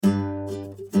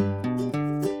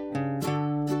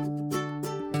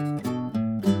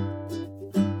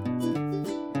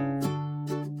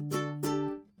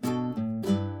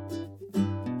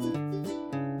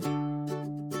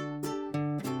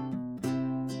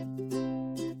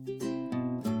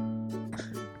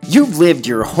You've lived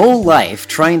your whole life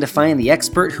trying to find the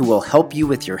expert who will help you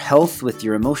with your health, with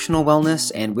your emotional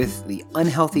wellness, and with the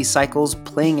unhealthy cycles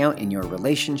playing out in your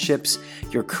relationships,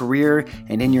 your career,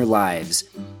 and in your lives.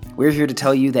 We're here to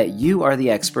tell you that you are the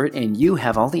expert and you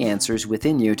have all the answers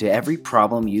within you to every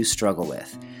problem you struggle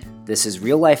with. This is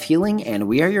Real Life Healing, and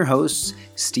we are your hosts,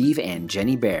 Steve and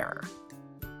Jenny Bear.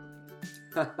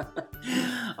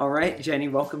 All right, Jenny,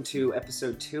 welcome to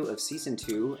episode 2 of season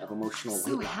 2 of Emotional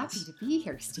Weight Loss. So happy to be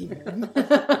here, Steven.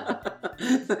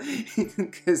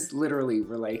 Because literally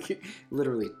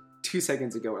 2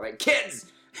 seconds ago, we're like, kids,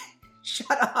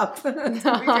 shut up. So we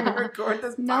can record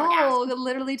this podcast. No,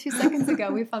 literally 2 seconds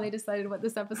ago, we finally decided what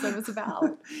this episode was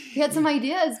about. We had some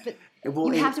ideas, but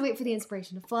you have to wait for the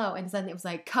inspiration to flow. And suddenly it was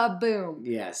like, kaboom.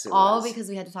 Yes, it All was. because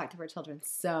we had to talk to our children.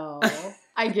 So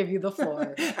I give you the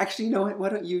floor. Actually, you know what? Why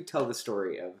don't you tell the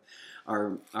story of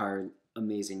our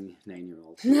amazing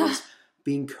 9-year-old who is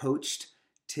being coached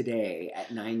today at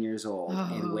 9 years old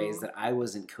in ways that I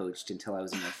wasn't coached until I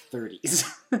was in my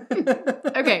 30s.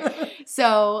 Okay,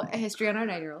 so a history on our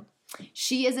 9-year-old.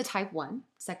 She is a type 1,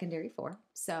 secondary 4.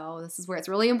 So this is where it's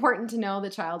really important to know the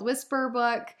Child Whisperer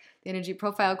book, the Energy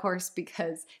Profile course,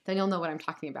 because then you'll know what I'm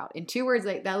talking about. In 2 words,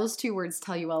 like those 2 words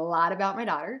tell you a lot about my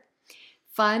daughter.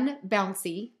 Fun,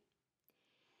 bouncy,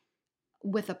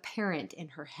 with a parent in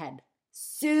her head.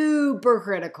 Super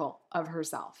critical of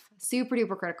herself. Super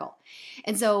duper critical.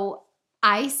 And so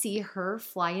I see her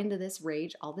fly into this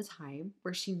rage all the time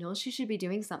where she knows she should be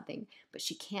doing something, but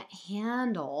she can't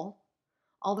handle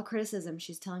all the criticism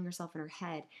she's telling herself in her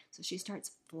head. So she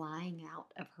starts flying out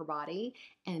of her body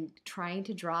and trying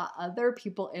to draw other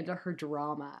people into her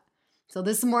drama. So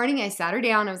this morning I sat her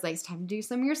down. I was like, it's time to do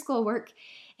some of your schoolwork.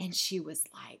 And she was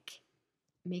like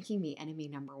making me enemy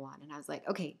number 1. And I was like,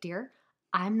 okay, dear,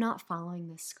 I'm not following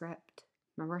this script.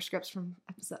 Remember our scripts from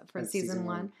season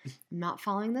 1? I'm not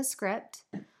following the script.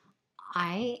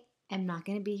 I am not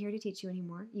going to be here to teach you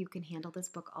anymore. You can handle this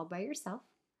book all by yourself.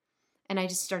 And I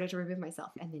just started to remove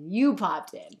myself. And then you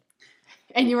popped in.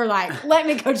 And you were like, let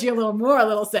me coach you a little more,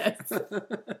 little sis.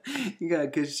 Yeah,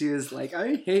 because she was like,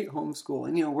 I hate homeschool.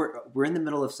 And, you know, we're in the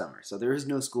middle of summer, so there is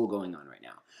no school going on right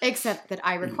now. Except that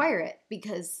I require it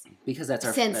because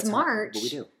since March, what we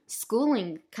do.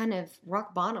 Schooling kind of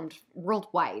rock bottomed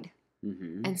worldwide.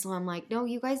 Mm-hmm. And so I'm like, no,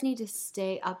 you guys need to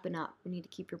stay up and up. We need to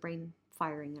keep your brain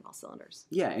firing at all cylinders.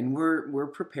 Yeah, and we're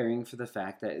preparing for the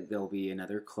fact that there'll be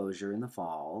another closure in the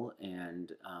fall,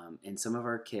 and some of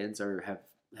our kids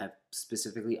have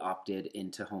specifically opted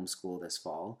into homeschool this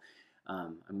fall. I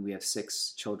mean, we have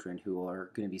 6 children who are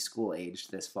going to be school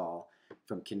aged this fall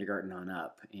from kindergarten on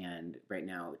up, and right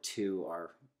now 2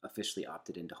 are officially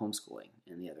opted into homeschooling,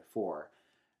 and the other 4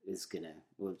 is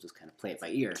we'll just kind of play it by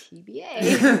ear.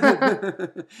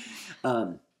 TBA.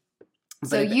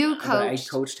 You coached. I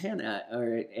coached Hannah,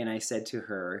 and I said to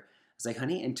her, I was like,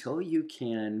 honey, until you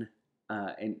can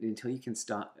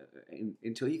stop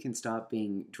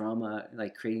being drama,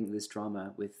 like creating this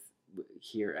drama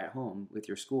here at home with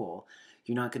your school,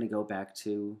 you're not going to go back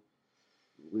to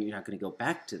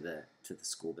the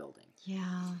school building.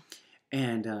 Yeah.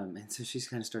 And so she's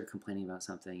kind of started complaining about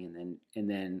something, and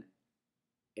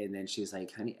then she's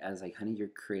like, honey, I was like, honey, you're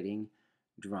creating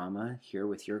drama here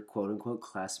with your quote unquote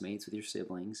classmates, with your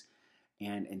siblings,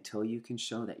 and until you can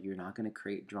show that you're not going to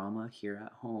create drama here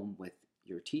at home with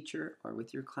your teacher or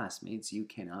with your classmates, you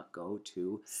cannot go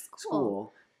to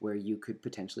school where you could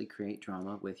potentially create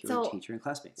drama with your teacher and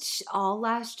classmates. All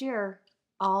last year,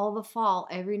 all the fall,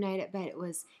 every night at bed, it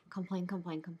was complain.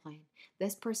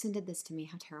 This person did this to me.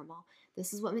 How terrible.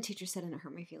 This is what my teacher said and it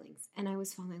hurt my feelings. And I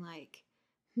was finally like,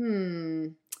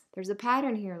 there's a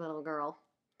pattern here, little girl.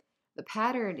 The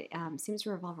pattern seems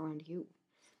to revolve around you.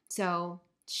 So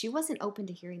she wasn't open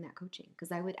to hearing that coaching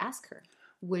because I would ask her,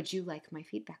 would you like my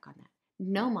feedback on that?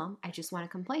 No, Mom, I just want to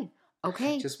complain.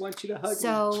 Okay. I just want you to hug me.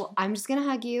 So I'm just going to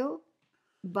hug you,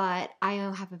 but I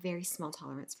have a very small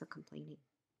tolerance for complaining.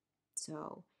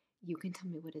 So you can tell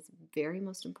me what is very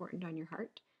most important on your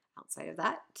heart. Outside of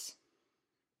that,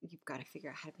 you've got to figure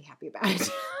out how to be happy about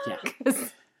it. Yeah.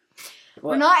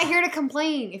 We're not here to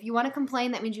complain. If you want to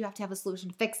complain, that means you have to have a solution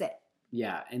to fix it.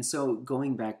 Yeah, and so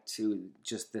going back to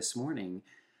just this morning,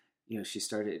 you know,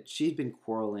 she'd been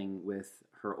quarreling with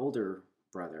her older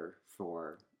brother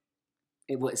for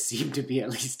what seemed to be at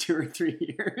least 2 or 3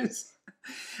 years.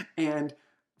 And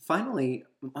finally,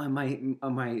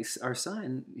 our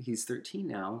son, he's 13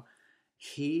 now,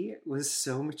 he was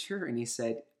so mature and he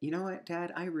said, you know what,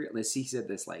 Dad, he said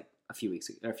this like a few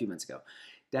months ago.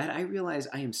 Dad, I realize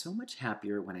I am so much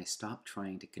happier when I stop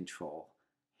trying to control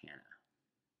Hannah.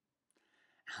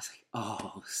 I was like,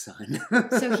 oh, son.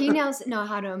 So he now knows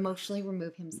how to emotionally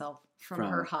remove himself from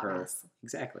her hotness.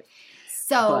 Exactly.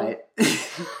 So, but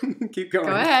keep going.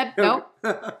 Go ahead. Nope.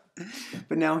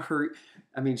 But now her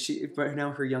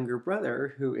younger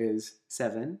brother, who is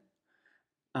 7,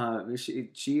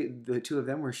 the two of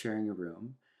them were sharing a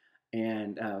room,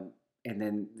 and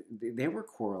then they were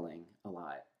quarreling a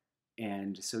lot.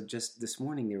 And so just this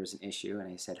morning there was an issue,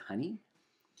 and I said, honey,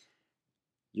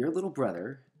 your little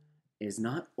brother is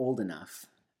not old enough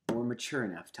or mature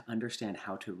enough to understand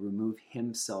how to remove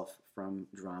himself from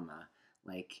drama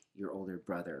like your older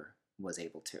brother was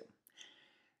able to.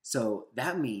 So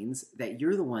that means that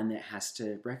you're the one that has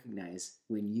to recognize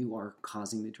when you are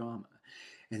causing the drama.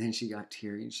 And then she got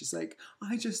teary and she's like,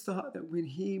 I just thought that when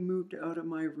he moved out of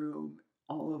my room,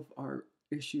 all of our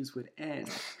issues would end.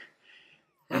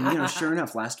 And, sure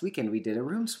enough, last weekend we did a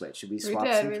room switch. We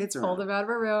swapped some kids around. Pulled him out of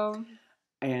a room.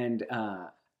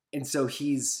 And so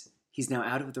he's now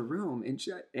out of the room,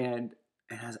 and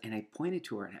I pointed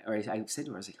to her, or I said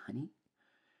to her, I was like, honey,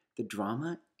 the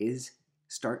drama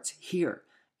starts here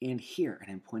and here,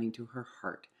 and I'm pointing to her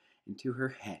heart and to her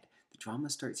head. The drama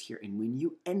starts here, and when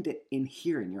you end it in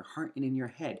here, in your heart and in your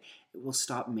head, it will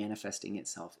stop manifesting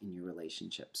itself in your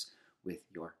relationships with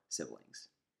your siblings.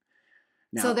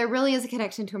 Now, so there really is a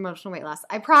connection to emotional weight loss.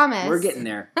 I promise. We're getting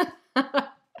there.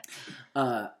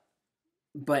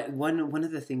 But one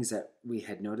of the things that we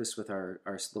had noticed with our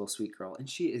little sweet girl, and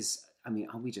she is,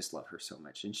 we just love her so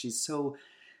much. And she's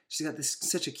got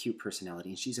such a cute personality,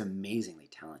 and she's amazingly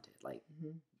talented. Like,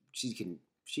 she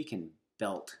can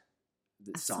belt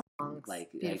the song. Like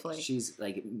she's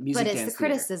like music. But it's the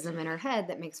criticism in her head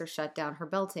that makes her shut down her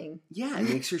belting. Yeah, it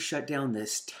makes her shut down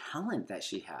this talent that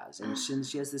she has, and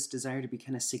she has this desire to be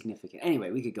kind of significant. Anyway,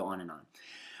 we could go on and on,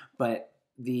 but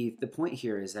the point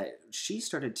here is that she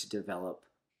started to develop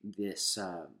this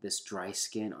dry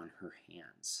skin on her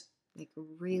hands. Like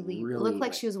really it looked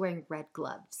like she was wearing red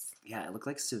gloves. Yeah, it looked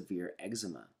like severe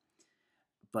eczema.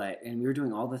 And we were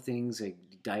doing all the things like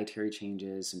dietary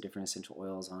changes, some different essential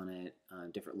oils on it,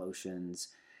 different lotions.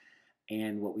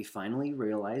 And what we finally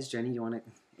realized, Jenny, you want to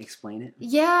explain it?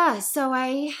 Yeah, so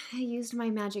I used my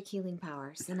magic healing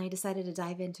powers, and I decided to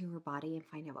dive into her body and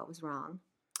find out what was wrong.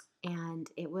 And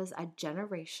it was a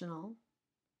generational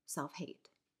self-hate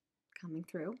coming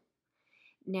through.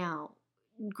 Now,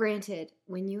 granted,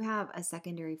 when you have a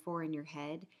secondary 4 in your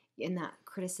head and that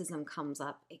criticism comes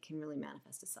up, it can really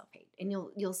manifest as self-hate. And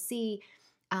you'll see,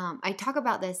 I talk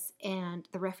about this, and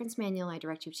the reference manual I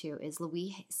direct you to is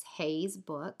Louise Hay's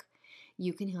book,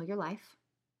 You Can Heal Your Life,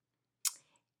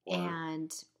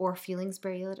 or Feelings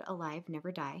Buried Alive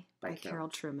Never Die by Carol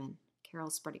Trueman.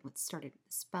 Carol's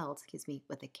spelled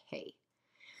with a K.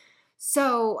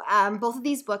 So both of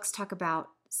these books talk about,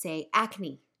 say,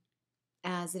 acne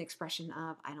as an expression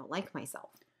of I don't like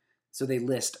myself. So they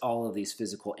list all of these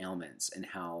physical ailments and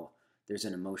how there's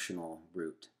an emotional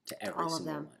root to every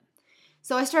single one.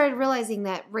 So I started realizing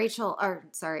that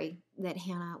that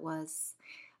Hannah was,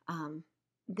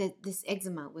 that this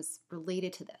eczema was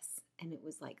related to this. And it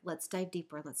was like, let's dive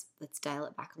deeper. Let's dial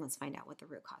it back and let's find out what the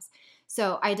root cause.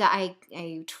 So I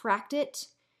tracked it,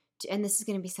 and this is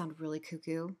going to sound really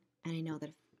cuckoo. And I know that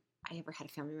if I ever had a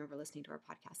family member listening to our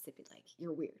podcast, they'd be like,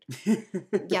 you're weird.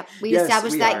 Yep, we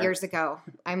established that years ago.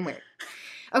 I'm weird.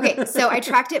 Okay, so I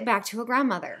tracked it back to a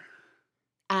grandmother.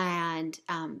 And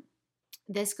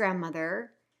this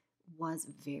grandmother was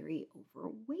very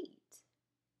overweight.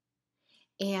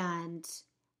 And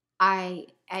I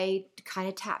kind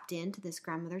of tapped into this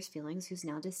grandmother's feelings, who's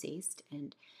now deceased,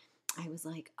 and I was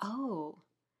like, oh,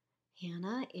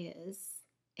 Hannah is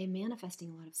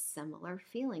manifesting a lot of similar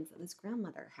feelings that this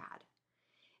grandmother had.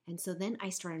 And so then I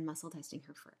started muscle testing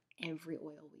her for every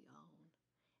oil we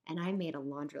own. And I made a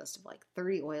laundry list of like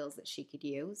 30 oils that she could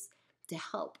use to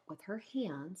help with her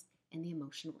hands and the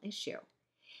emotional issue.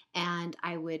 And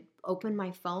I would open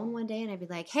my phone one day and I'd be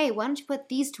like, hey, why don't you put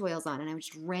these 2 oils on? And I would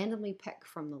just randomly pick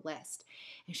from the list.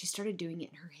 And she started doing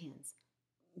it, and her hands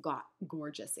got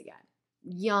gorgeous again.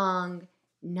 Young,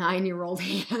 9-year-old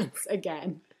hands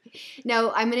again.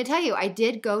 Now, I'm going to tell you, I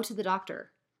did go to the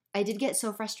doctor. I did get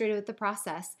so frustrated with the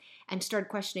process and started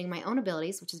questioning my own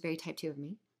abilities, which is very type 2 of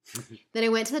me. Then I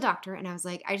went to the doctor and I was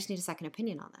like, I just need a second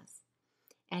opinion on this.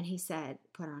 And he said,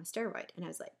 put her on a steroid. And I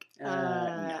was like, no.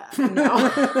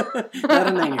 Not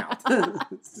a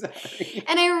 9-year-old. Sorry.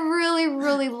 And I really,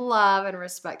 really love and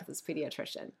respect this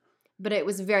pediatrician. But it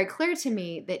was very clear to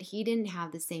me that he didn't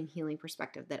have the same healing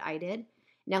perspective that I did.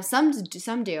 Now, some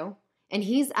do. And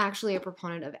he's actually a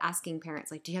proponent of asking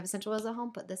parents, like, do you have essential oils at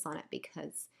home? Put this on it,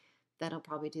 because that'll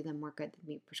probably do them more good than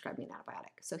me prescribing an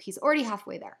antibiotic. So he's already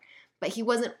halfway there. But he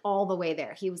wasn't all the way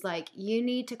there. He was like, you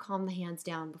need to calm the hands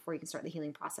down before you can start the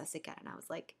healing process again. And I was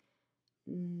like,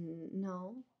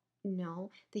 no.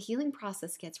 The healing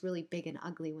process gets really big and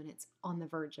ugly when it's on the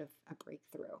verge of a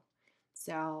breakthrough.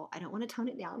 So I don't want to tone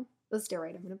it down. Let's do it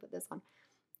right. I'm going to put this on.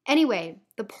 Anyway,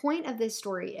 the point of this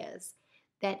story is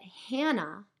that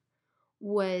Hannah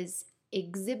was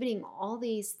exhibiting all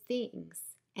these things.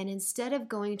 And instead of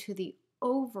going to the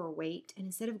overweight and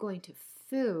instead of going to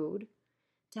food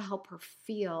to help her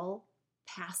feel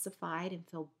pacified and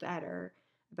feel better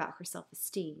about her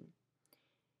self-esteem,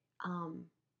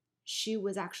 she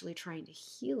was actually trying to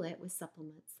heal it with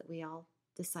supplements that we all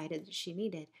decided that she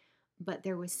needed. But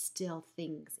there was still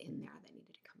things in there that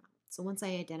needed to come out. So once I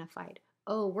identified,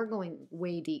 oh, we're going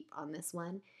way deep on this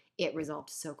one, it resolved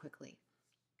so quickly.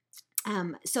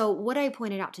 So what I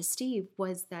pointed out to Steve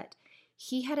was that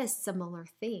he had a similar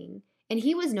thing, and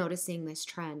he was noticing this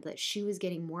trend that she was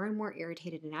getting more and more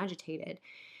irritated and agitated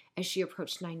as she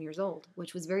approached 9 years old,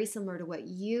 which was very similar to what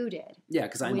you did. Yeah,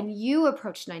 because when you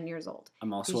approached 9 years old.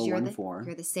 I'm also a 1-4.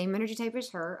 You're the same energy type as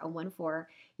her, a 1-4.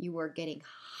 You were getting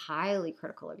highly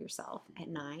critical of yourself at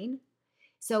 9.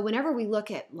 So whenever we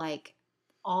look at like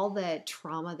all the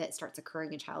trauma that starts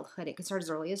occurring in childhood, it can start as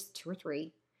early as 2 or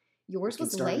 3. Yours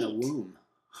was late. In the womb.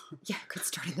 Yeah, it could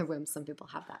start in the womb. Some people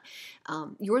have that.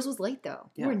 Yours was late though.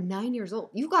 Yeah. You were 9 years old.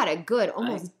 You got a good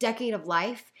almost decade of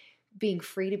life being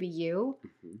free to be you,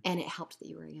 and it helped that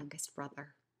you were a youngest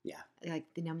brother. Yeah, like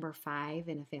the number 5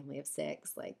 in a family of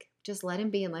 6. Like just let him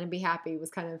be and let him be happy was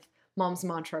kind of Mom's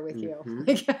mantra with you.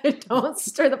 Like, don't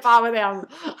stir the pot with him.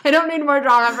 I don't need more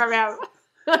drama from him.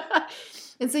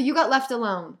 And so you got left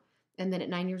alone. And then at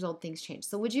 9 years old, things changed.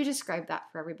 So would you describe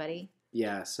that for everybody?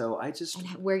 Yeah, so I just... And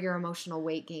where your emotional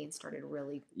weight gain started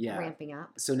really ramping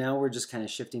up. So now we're just kind of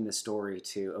shifting the story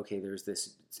to, okay, there's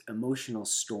this emotional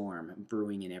storm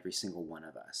brewing in every single one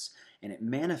of us. And it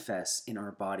manifests in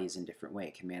our bodies in different ways.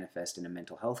 It can manifest in a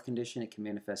mental health condition. It can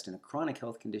manifest in a chronic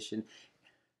health condition.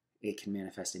 It can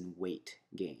manifest in weight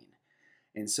gain.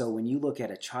 And so when you look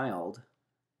at a child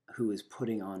who is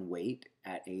putting on weight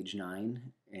at age 9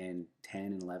 and 10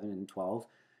 and 11 and 12,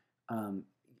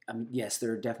 yes,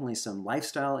 there are definitely some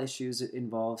lifestyle issues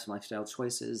involved, some lifestyle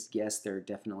choices. Yes, there are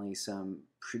definitely some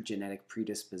genetic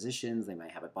predispositions. They might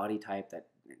have a body type that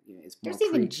is more... There's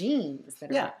even genes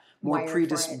that are more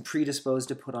predisposed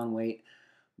to put on weight.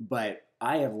 But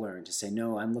I have learned to say,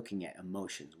 no, I'm looking at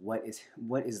emotions. What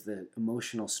is the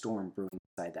emotional storm brewing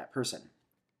inside that person?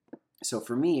 So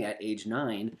for me, at age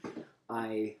 9,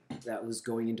 that was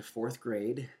going into 4th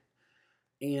grade.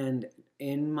 And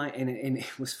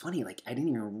it was funny, like I didn't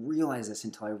even realize this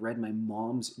until I read my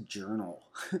mom's journal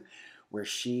where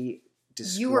she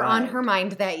described... You were on her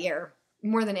mind that year,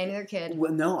 more than any other kid.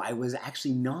 Well, no, I was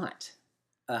actually not.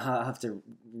 I'll have to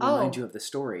remind you of the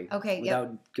story. Okay,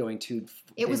 without going too...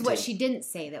 It was what she didn't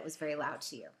say that was very loud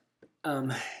to you.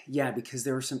 Yeah, because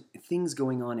there were some things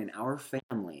going on in our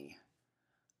family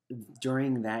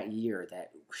during that year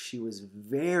that she was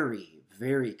very,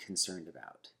 very concerned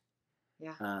about.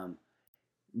 Yeah.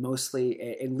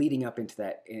 Mostly, and leading up into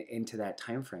that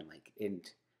time frame, and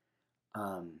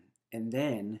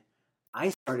then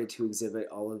I started to exhibit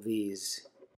all of these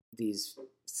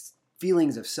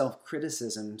feelings of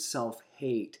self-criticism,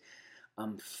 self-hate,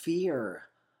 fear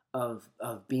of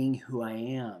being who I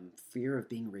am, fear of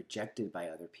being rejected by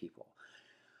other people,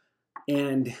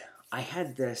 and I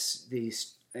had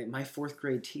my 4th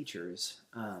grade teachers,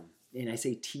 and I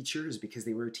say teachers because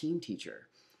they were a team teacher.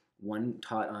 One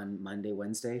taught on Monday,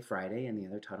 Wednesday, Friday, and the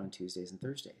other taught on Tuesdays and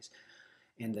Thursdays.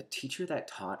 And the teacher that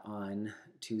taught on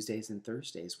Tuesdays and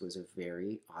Thursdays was a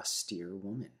very austere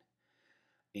woman.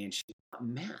 And she taught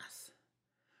math.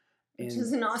 Which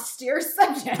is an austere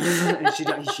subject.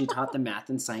 And she taught the math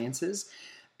and sciences.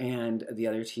 And the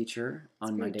other teacher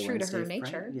on Monday, Wednesday,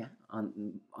 Friday,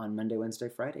 on Monday, Wednesday,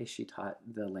 Friday, she taught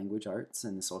the language arts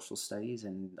and the social studies.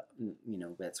 And,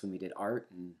 that's when we did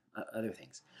art and other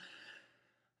things.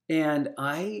 And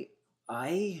I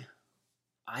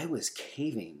was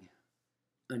caving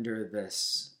under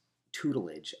this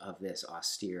tutelage of this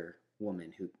austere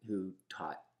woman who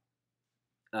taught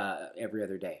every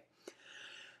other day,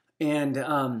 and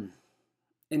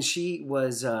she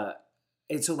was, and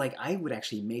so like I would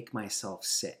actually make myself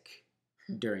sick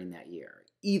during that year,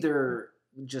 either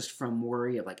just from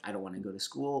worry of like I don't want to go to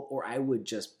school, or I would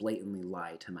just blatantly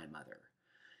lie to my mother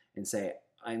and say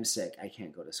I'm sick, I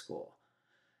can't go to school.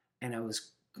 And I was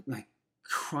like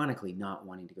chronically not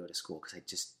wanting to go to school because I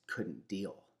just couldn't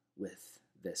deal with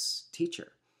this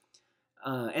teacher.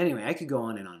 Anyway, I could go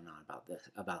on and on and on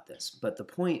about this. But the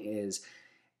point is,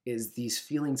 is these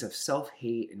feelings of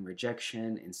self-hate and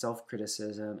rejection and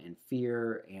self-criticism and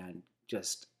fear and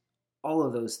just all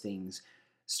of those things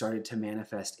started to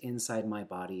manifest inside my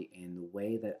body. And the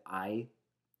way that I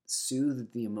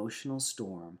soothed the emotional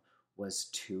storm was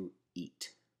to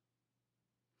eat.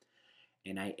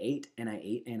 And I ate and I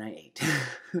ate and I ate.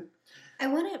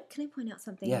 can I point out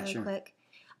something really sure. quick?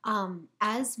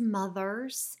 As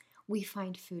mothers, we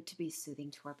find food to be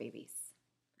soothing to our babies.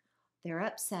 They're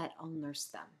upset, I'll nurse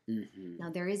them. Mm-hmm.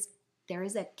 Now there is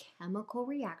a chemical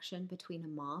reaction between a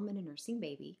mom and a nursing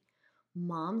baby.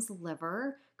 Mom's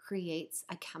liver creates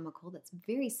a chemical that's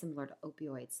very similar to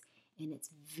opioids, and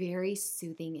it's very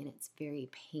soothing and it's very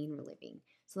pain relieving.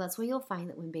 So that's why you'll find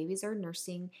that when babies are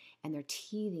nursing and they're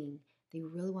teething, they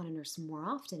really want to nurse more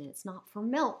often, and it's not for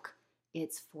milk,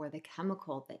 it's for the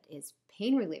chemical that is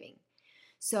pain relieving.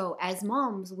 So as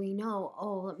moms, we know,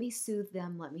 let me soothe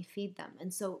them, let me feed them.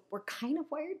 And so we're kind of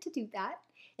wired to do that.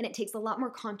 And it takes a lot more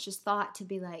conscious thought to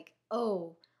be like,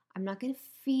 I'm not going to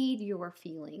feed your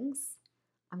feelings.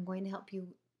 I'm going to help you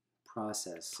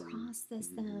process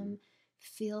them,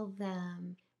 feel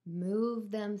them,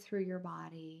 move them through your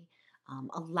body,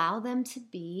 allow them to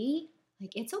be.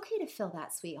 Like, it's okay to feel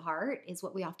that, sweetheart, is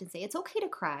what we often say. It's okay to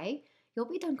cry. You'll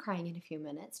be done crying in a few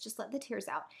minutes. Just let the tears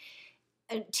out.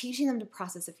 And teaching them to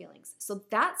process the feelings. So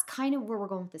that's kind of where we're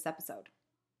going with this episode.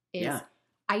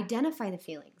 Identify the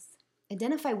feelings.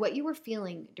 Identify what you were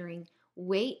feeling during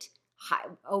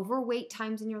overweight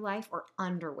times in your life or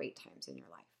underweight times in your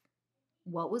life.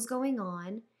 What was going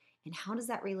on and how does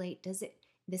that relate? This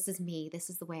is me, this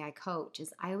is the way I coach,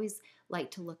 is I always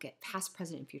like to look at past,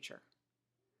 present, and future.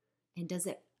 And does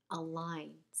it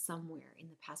align somewhere in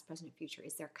the past, present, and future?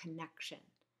 Is there connection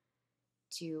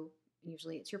to,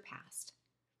 usually it's your past,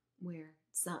 where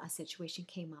a situation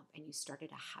came up and you started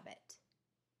a habit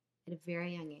at a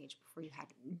very young age before you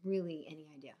had really any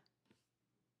idea?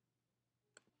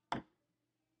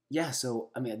 Yeah, so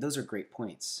I mean, those are great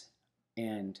points,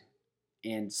 and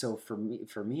so for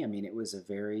me, I mean, it was a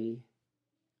very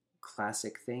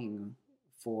classic thing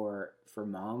for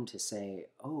mom to say,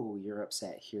 "Oh, you're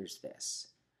upset. Here's this.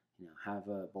 Have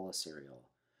a bowl of cereal,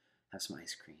 have some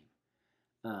ice cream."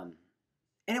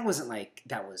 And it wasn't like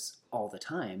that was all the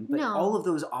time, but all of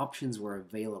those options were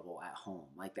available at home.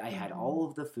 Like I had all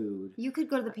of the food. You could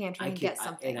go to the pantry and get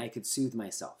something. And I could soothe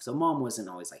myself. So mom wasn't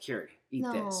always like, "Here, eat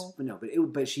this."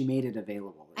 But she made it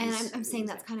available. I'm saying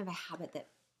that's kind of a habit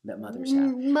that mothers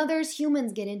have.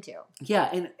 Humans get into.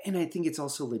 Yeah, and I think it's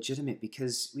also legitimate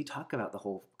because we talk about the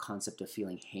whole concept of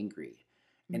feeling hangry.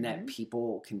 And that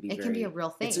people can be It can be a real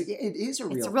thing. It is a real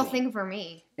thing. It's a real thing for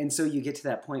me. And so you get to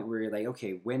that point where you're like,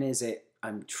 okay, when is it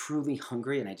I'm truly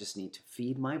hungry and I just need to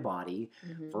feed my body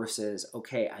versus,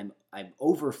 okay, I'm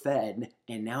overfed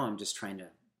and now I'm just trying to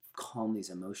calm these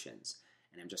emotions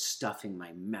and I'm just stuffing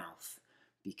my mouth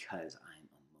because I'm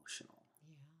emotional.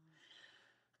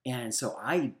 Yeah. And so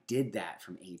I did that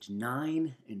from age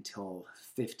 9 until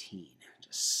 15.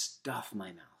 Just stuff my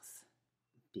mouth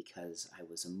because I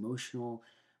was emotional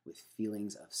with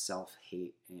feelings of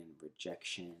self-hate and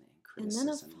rejection and criticism.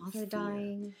 And then a father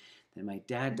dying. Then my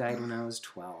dad died when I was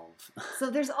 12. So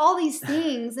there's all these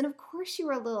things. And of course you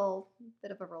were a little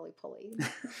bit of a roly-poly.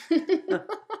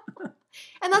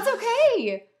 And that's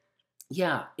okay.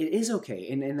 Yeah, it is okay.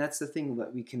 And that's the thing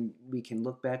that we can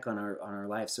look back on our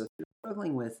lives. So if you're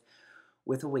struggling with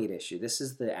a weight issue, this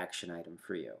is the action item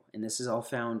for you. And this is all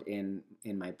found in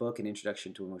my book, An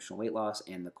Introduction to Emotional Weight Loss,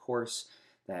 and the course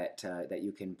that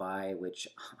you can buy, which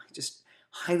I just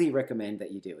highly recommend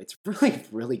that you do. It's really,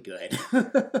 really good.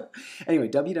 Anyway,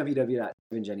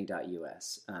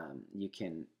 www.stevenjenny.us. You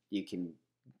can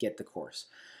get the course.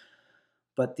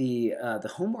 But the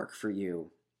homework for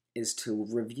you is to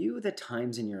review the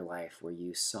times in your life where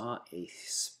you saw a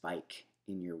spike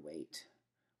in your weight,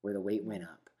 where the weight went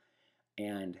up.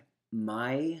 And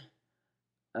my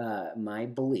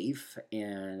belief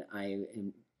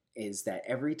is that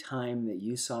every time that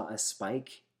you saw a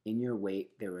spike in your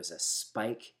weight, there was a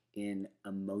spike in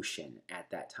emotion at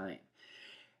that time.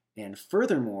 And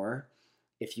furthermore,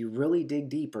 if you really dig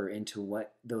deeper into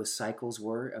what those cycles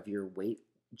were of your weight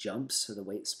jumps or the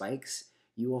weight spikes,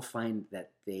 you will find that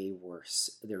there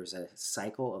was a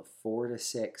cycle of 4 to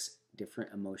 6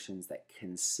 different emotions that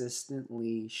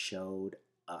consistently showed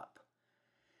up.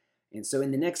 And so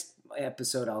in the next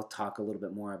episode, I'll talk a little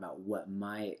bit more about what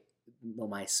my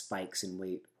spikes in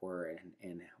weight were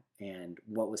and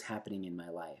what was happening in my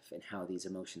life and how these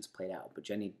emotions played out. But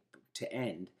Jenny, to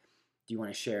end, do you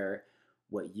want to share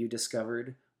what you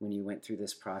discovered when you went through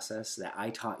this process that I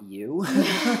taught you.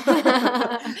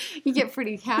 You get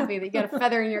pretty happy that you got a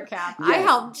feather in your cap. Yes. I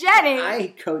helped Jenny.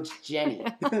 I coached Jenny.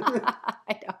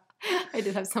 I know. I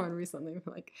did have someone recently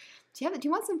like, do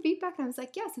you want some feedback? And I was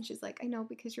like, yes. And she's like, I know,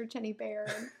 because you're Jenny Bear.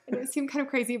 And it seemed kind of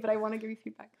crazy, but I want to give you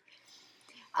feedback.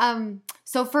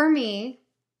 So for me,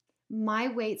 my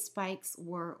weight spikes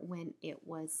were when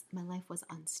my life was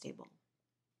unstable.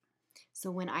 So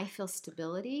when I feel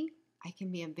stability, I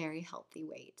can be a very healthy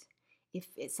weight.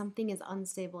 If something is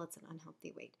unstable, it's an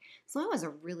unhealthy weight. So I was a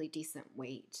really decent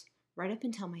weight right up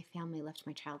until my family left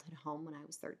my childhood home when I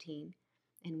was 13,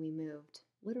 and we moved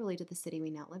literally to the city we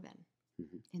now live in.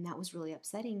 Mm-hmm. And that was really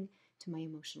upsetting to my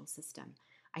emotional system.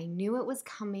 I knew it was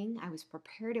coming. I was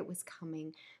prepared it was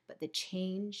coming, but the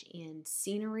change in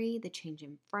scenery, the change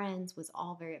in friends was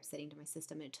all very upsetting to my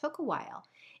system. And it took a while.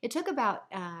 It took about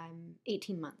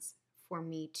 18 months for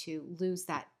me to lose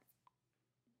that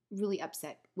really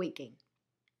upset weight gain.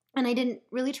 And I didn't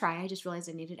really try. I just realized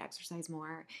I needed to exercise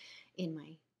more in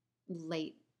my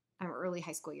early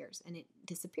high school years, and it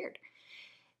disappeared.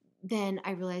 Then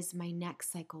I realized my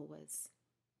next cycle was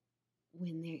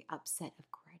when the upset of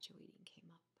graduating came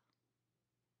up.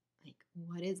 Like,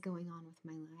 what is going on with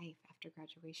my life after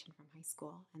graduation from high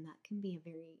school? And that can be a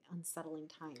very unsettling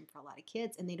time for a lot of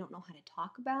kids, and they don't know how to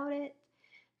talk about it.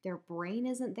 Their brain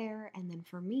isn't there. And then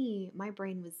for me, my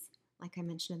brain was, like I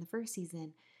mentioned in the first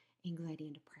season, anxiety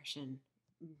and depression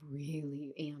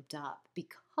really amped up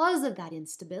because of that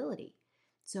instability.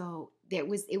 So it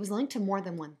was linked to more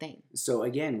than one thing. So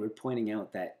again, we're pointing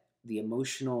out that the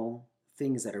emotional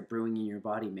things that are brewing in your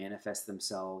body manifest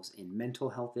themselves in mental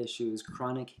health issues,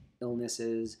 chronic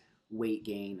illnesses, weight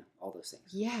gain, all those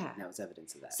things. Yeah. And that was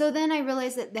evidence of that. So then I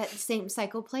realized that same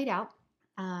cycle played out.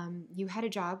 You had a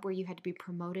job where you had to be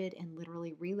promoted and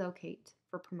literally relocate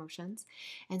for promotions.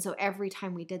 And so every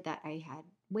time we did that, I had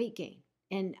weight gain.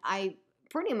 And I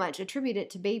pretty much attribute it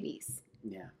to babies.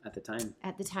 Yeah, at the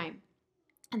time.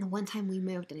 And the one time we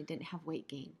moved and I didn't have weight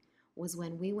gain was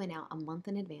when we went out a month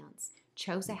in advance,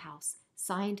 chose a house,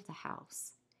 signed the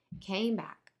house, came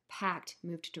back, packed,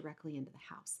 moved directly into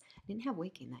the house. I didn't have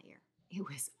weight gain that year. It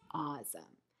was awesome.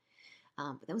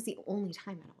 But that was the only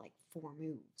time out of like 4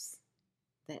 moves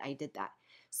that I did that.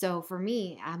 So for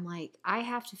me, I'm like, I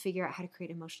have to figure out how to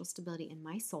create emotional stability in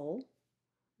my soul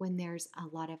when there's a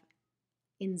lot of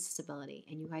instability.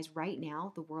 And you guys, right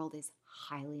now, the world is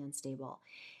highly unstable.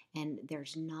 And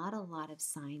there's not a lot of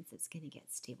signs it's going to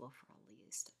get stable for at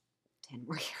least 10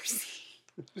 more years.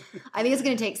 I think it's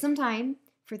going to take some time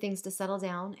for things to settle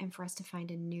down and for us to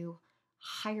find a new,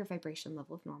 higher vibration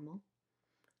level of normal.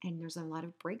 And there's a lot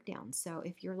of breakdowns. So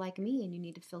if you're like me and you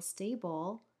need to feel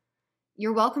stable,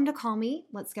 you're welcome to call me.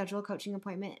 Let's schedule a coaching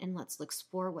appointment and let's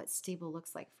explore what stable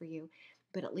looks like for you,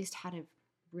 but at least how to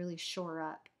really shore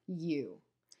up you.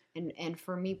 And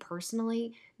for me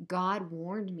personally, God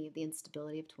warned me of the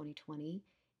instability of 2020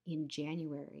 in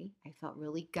January. I felt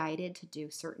really guided to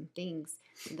do certain things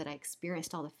so that I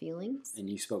experienced all the feelings. And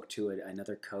you spoke to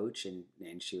another coach and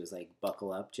she was like,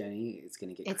 buckle up, Jenny. It's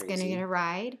going to get crazy. It's going to get a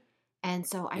ride. And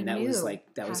so I knew.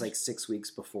 That was like 6 weeks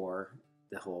before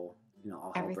the whole,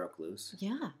 all hell broke loose.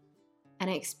 Yeah. And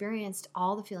I experienced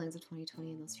all the feelings of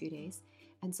 2020 in those few days.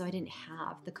 And so I didn't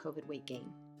have the COVID weight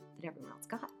gain that everyone else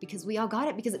got because we all got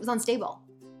it because it was unstable.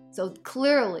 So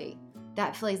clearly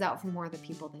that plays out for more other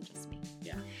people than just me.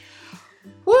 Yeah.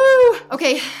 Woo!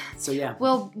 Okay. So yeah.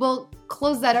 We'll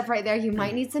close that up right there. You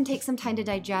might need take some time to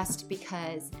digest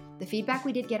because the feedback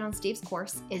we did get on Steve's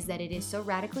course is that it is so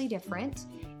radically different.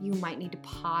 You might need to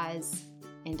pause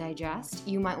and digest.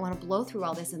 You might want to blow through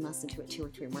all this and listen to it 2 or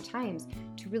 3 more times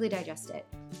to really digest it.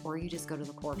 Or you just go to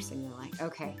the course and you're like,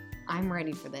 okay, I'm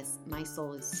ready for this. My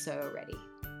soul is so ready.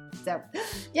 So,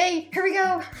 yay, here we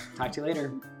go. Talk to you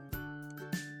later.